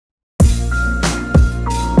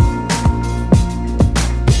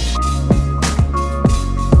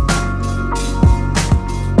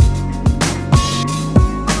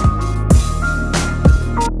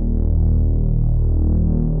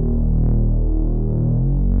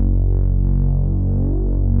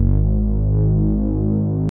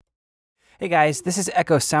Hey guys, this is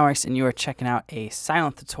Echo Soundworks and you are checking out a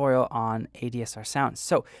Sylenth tutorial on ADSR sounds.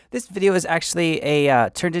 So this video is actually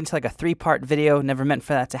turned into like a 3-part video. Never meant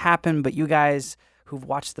for that to happen, but you guys who've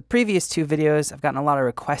watched the previous 2 videos, I've gotten a lot of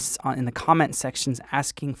requests in the comment sections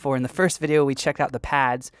asking for. In the first video, we checked out the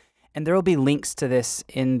pads, and there will be links to this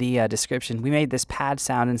in the description. We made this pad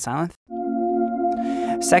sound in Sylenth.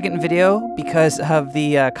 Second video, because of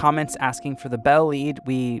the comments asking for the bell lead,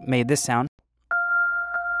 we made this sound.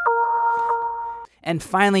 And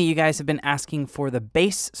finally, you guys have been asking for the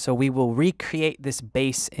bass, so we will recreate this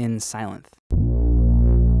bass in Sylenth.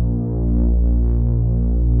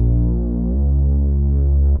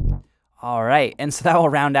 All right, and so that will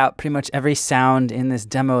round out pretty much every sound in this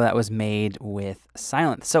demo that was made with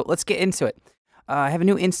Sylenth. So let's get into it. I have a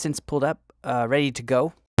new instance pulled up, ready to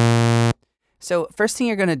go. So first thing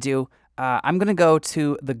you're gonna do, I'm gonna go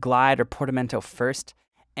to the glide or portamento first,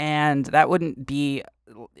 and that wouldn't be,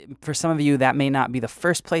 for some of you, that may not be the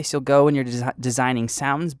first place you'll go when you're designing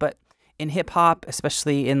sounds, but in hip-hop,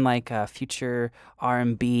 especially in like future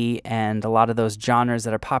R&B and a lot of those genres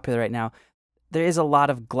that are popular right now, there is a lot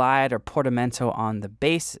of glide or portamento on the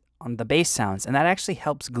bass sounds, and that actually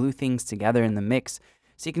helps glue things together in the mix.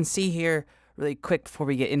 So you can see here, really quick before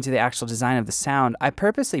we get into the actual design of the sound, I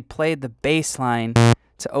purposely played the bass line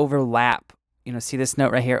to overlap. You know, see this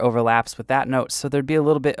note right here overlaps with that note, so there'd be a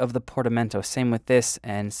little bit of the portamento. Same with this,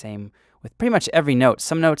 and same with pretty much every note.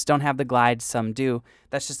 Some notes don't have the glide, some do.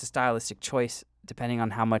 That's just a stylistic choice depending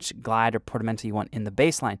on how much glide or portamento you want in the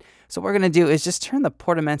bass line. So what we're gonna do is just turn the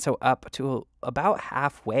portamento up to about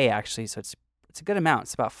halfway, actually, so it's a good amount.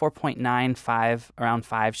 It's about 4.95, around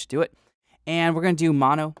 5 should do it. And we're gonna do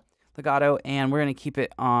mono, legato, and we're gonna keep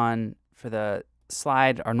it on, for the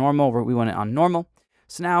slide, our normal, where we want it on normal.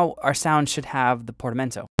 So now our sound should have the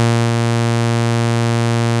portamento.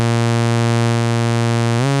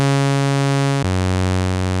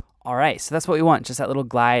 All right, so that's what we want, just that little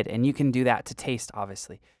glide, and you can do that to taste,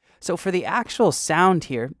 obviously. So for the actual sound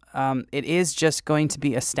here, it is just going to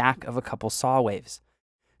be a stack of a couple saw waves.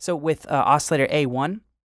 So with oscillator A1,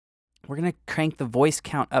 we're gonna crank the voice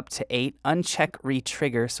count up to 8, uncheck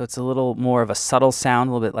re-trigger, so it's a little more of a subtle sound,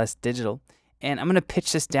 a little bit less digital. And I'm going to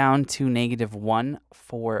pitch this down to -1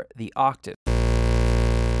 for the octave.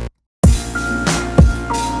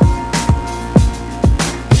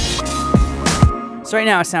 So right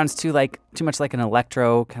now it sounds too much like an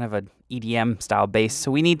electro, kind of an EDM style bass,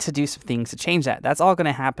 so we need to do some things to change that. That's all going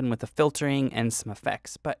to happen with the filtering and some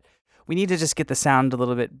effects, but we need to just get the sound a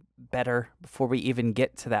little bit better before we even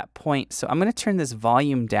get to that point. So I'm going to turn this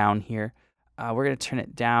volume down here. We're going to turn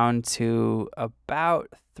it down to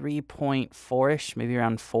about 3.4-ish, maybe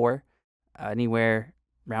around 4. Anywhere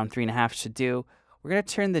around 3.5 should do. We're going to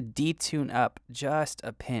turn the detune up just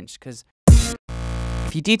a pinch, because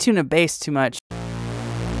if you detune a bass too much,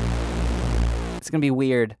 it's going to be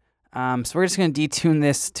weird. So we're just going to detune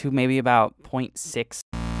this to maybe about 0.6.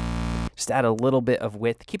 Just add a little bit of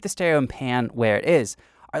width. Keep the stereo and pan where it is.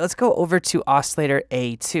 All right, let's go over to oscillator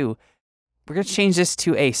A2. We're going to change this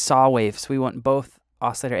to a saw wave, so we want both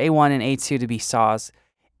oscillator A1 and A2 to be saws.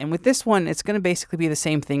 And with this one, it's going to basically be the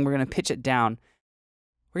same thing. We're going to pitch it down.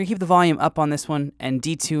 We're going to keep the volume up on this one and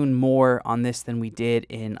detune more on this than we did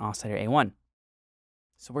in oscillator A1.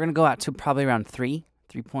 So we're going to go out to probably around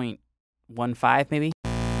 3.15 maybe.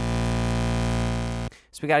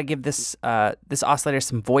 So we got to give this this oscillator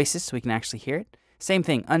some voices so we can actually hear it. Same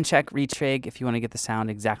thing, uncheck, retrig if you want to get the sound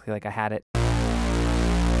exactly like I had it.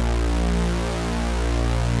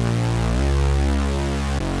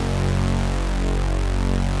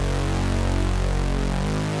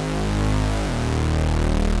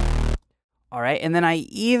 All right, and then I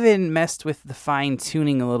even messed with the fine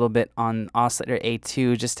tuning a little bit on oscillator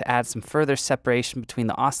A2 just to add some further separation between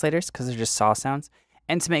the oscillators, because they're just saw sounds,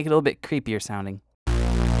 and to make it a little bit creepier sounding.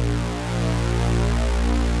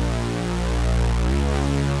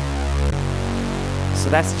 So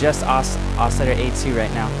that's just oscillator A2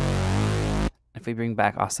 right now. If we bring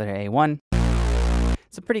back oscillator A1,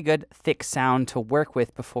 it's a pretty good thick sound to work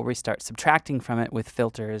with before we start subtracting from it with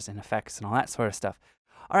filters and effects and all that sort of stuff.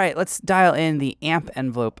 All right, let's dial in the amp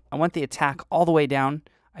envelope. I want the attack all the way down.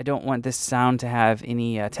 I don't want this sound to have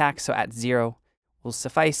any attack, so at 0 will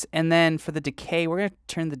suffice. And then for the decay, we're going to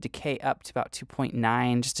turn the decay up to about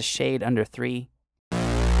 2.9, just a shade under 3.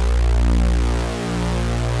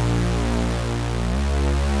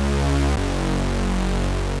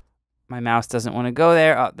 My mouse doesn't want to go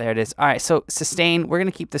there. Oh, there it is. All right, so sustain, we're going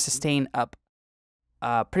to keep the sustain up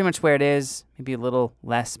pretty much where it is, maybe a little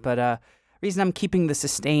less, but Reason I'm keeping the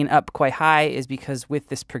sustain up quite high is because with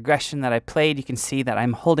this progression that I played, you can see that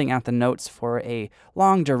I'm holding out the notes for a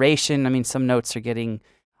long duration. I mean, some notes are getting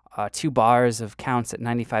 2 bars of counts at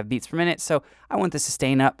 95 beats per minute, so I want the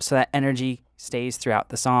sustain up so that energy stays throughout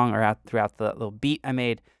the song or throughout the little beat I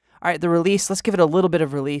made. All right, the release, let's give it a little bit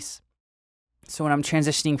of release. So when I'm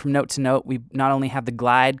transitioning from note to note, we not only have the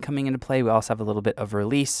glide coming into play, we also have a little bit of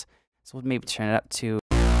release. So we'll maybe turn it up to...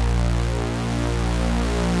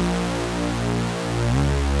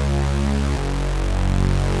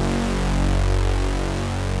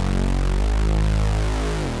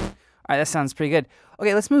 All right, that sounds pretty good.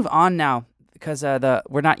 Okay, let's move on now because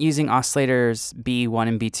we're not using oscillators B1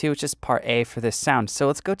 and B2, it's just part A for this sound. So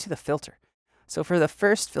let's go to the filter. So for the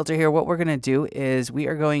first filter here, what we're going to do is we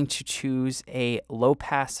are going to choose a low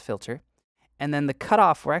pass filter. And then the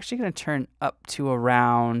cutoff, we're actually going to turn up to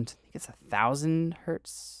around, I think it's 1,000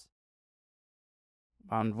 hertz.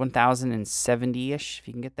 Around 1,070-ish, if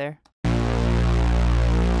you can get there.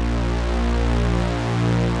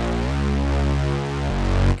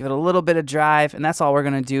 Give it a little bit of drive, and that's all we're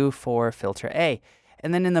going to do for filter A.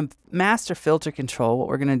 And then in the master filter control, what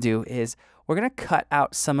we're going to do is we're going to cut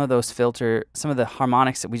out some of the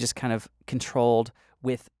harmonics that we just kind of controlled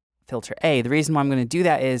with filter A. The reason why I'm going to do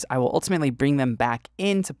that is I will ultimately bring them back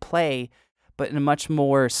into play, but in a much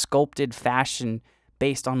more sculpted fashion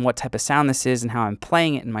based on what type of sound this is and how I'm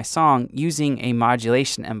playing it in my song using a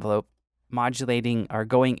modulation envelope, modulating or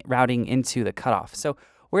routing into the cutoff. So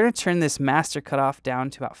we're going to turn this master cutoff down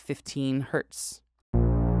to about 15 hertz. I'm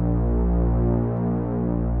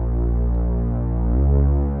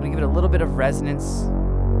going to give it a little bit of resonance.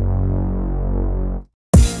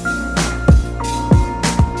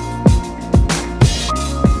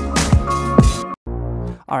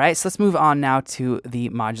 All right, so let's move on now to the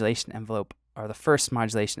modulation envelope, or the first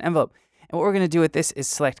modulation envelope. And what we're going to do with this is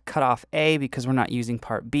select cutoff A because we're not using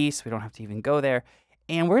part B, so we don't have to even go there.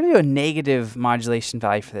 And we're going to do a negative modulation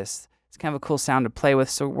value for this. It's kind of a cool sound to play with,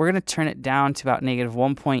 so we're going to turn it down to about negative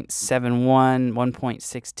 1.71,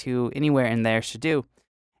 1.62, anywhere in there should do.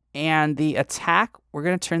 And the attack, we're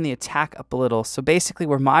going to turn the attack up a little. So basically,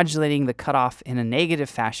 we're modulating the cutoff in a negative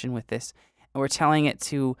fashion with this, and we're telling it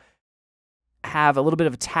to have a little bit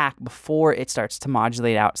of attack before it starts to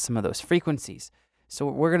modulate out some of those frequencies. So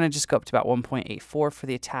we're going to just go up to about 1.84 for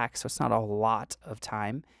the attack, so it's not a lot of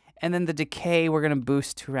time. And then the decay, we're going to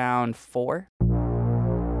boost to around 4.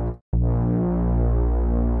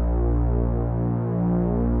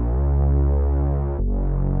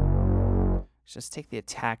 Just take the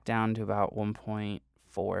attack down to about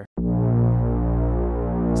 1.4.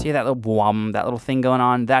 See that little boom, that little thing going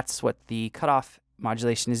on? That's what the cutoff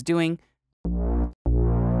modulation is doing.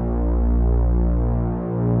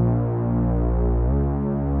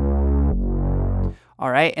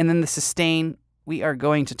 All right, and then the sustain, we are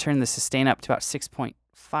going to turn the sustain up to about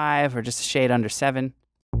 6.5 or just a shade under 7.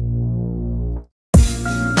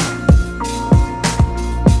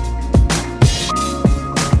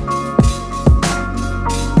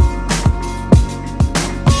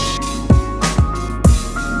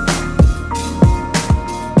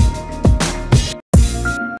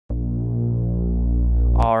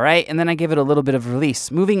 All right, and then I give it a little bit of release.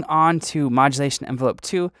 Moving on to modulation envelope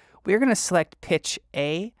 2, we are going to select pitch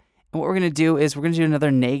A. And what we're going to do is we're going to do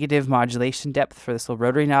another negative modulation depth for this little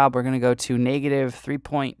rotary knob. We're going to go to negative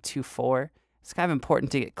 3.24. It's kind of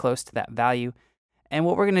important to get close to that value. And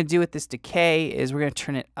what we're going to do with this decay is we're going to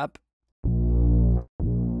turn it up to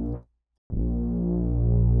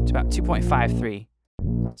about 2.53.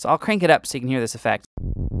 So I'll crank it up so you can hear this effect.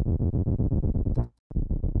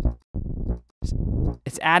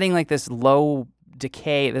 It's adding like this low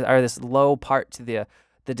decay, or this low part to the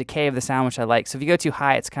decay of the sound, which I like. So if you go too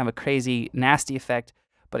high, it's kind of a crazy, nasty effect,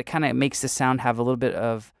 but it kind of makes the sound have a little bit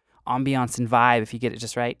of ambiance and vibe if you get it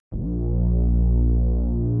just right.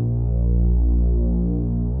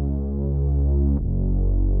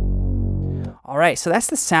 All right, so that's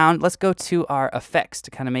the sound. Let's go to our effects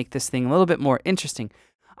to kind of make this thing a little bit more interesting.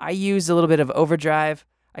 I used a little bit of overdrive.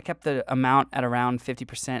 I kept the amount at around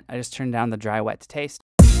 50%. I just turned down the dry wet to taste.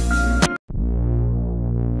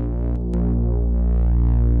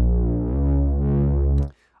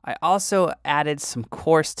 I also added some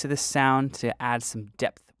coarse to the sound to add some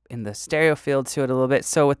depth in the stereo field to it a little bit.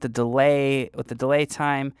 So with the delay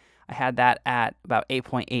time, I had that at about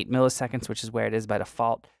 8.8 milliseconds, which is where it is by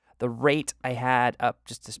default. The rate I had up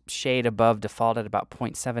just a shade above default at about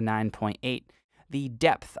 0.79, 0.8. The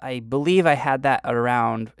depth, I believe I had that at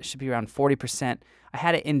around, it should be around 40%. I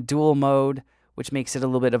had it in dual mode, which makes it a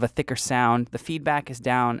little bit of a thicker sound. The feedback is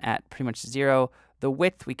down at pretty much 0. The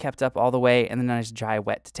width we kept up all the way, and then I just dry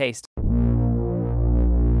wet to taste.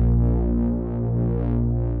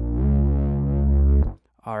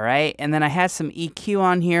 right, and then I had some EQ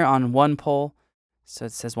on here on one pole. So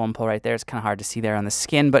it says one pole right there. It's kind of hard to see there on the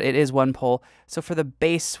skin, but it is one pole. So for the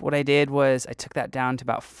bass, what I did was I took that down to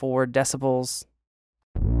about 4 decibels.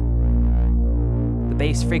 The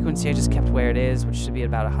bass frequency I just kept where it is, which should be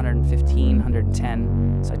about 115,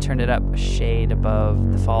 110. So I turned it up a shade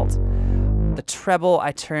above default. The treble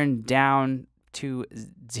I turned down to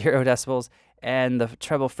 0 decibels, and the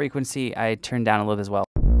treble frequency I turned down a little bit as well.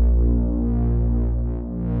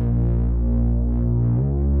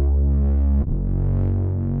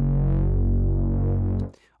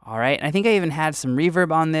 All right, and I think I even had some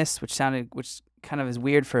reverb on this, which kind of is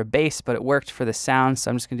weird for a bass, but it worked for the sound,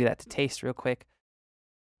 so I'm just gonna do that to taste real quick.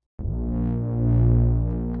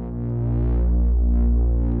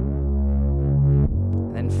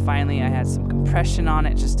 And then finally, I had some compression on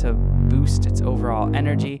it just to boost its overall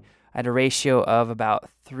energy. I had a ratio of about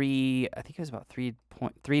 3, I think it was about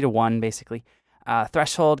 3.3 to 1, basically.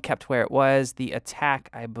 Threshold kept where it was. The attack,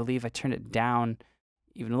 I believe I turned it down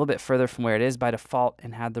even a little bit further from where it is by default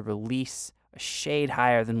and had the release a shade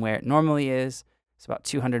higher than where it normally is. It's about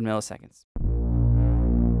 200 milliseconds.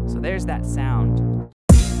 So there's that sound.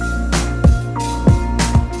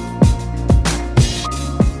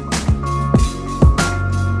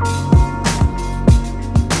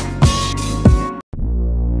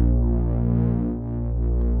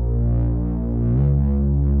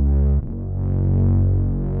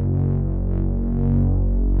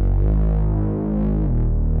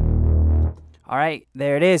 All right,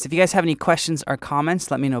 there it is. If you guys have any questions or comments,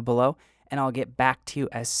 let me know below, and I'll get back to you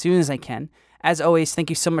as soon as I can. As always, thank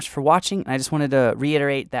you so much for watching. I just wanted to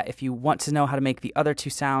reiterate that if you want to know how to make the other 2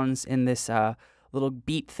 sounds in this little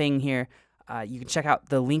beat thing here, you can check out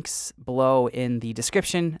the links below in the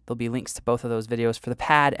description. There'll be links to both of those videos for the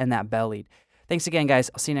pad and that bell lead. Thanks again, guys.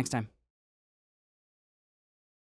 I'll see you next time.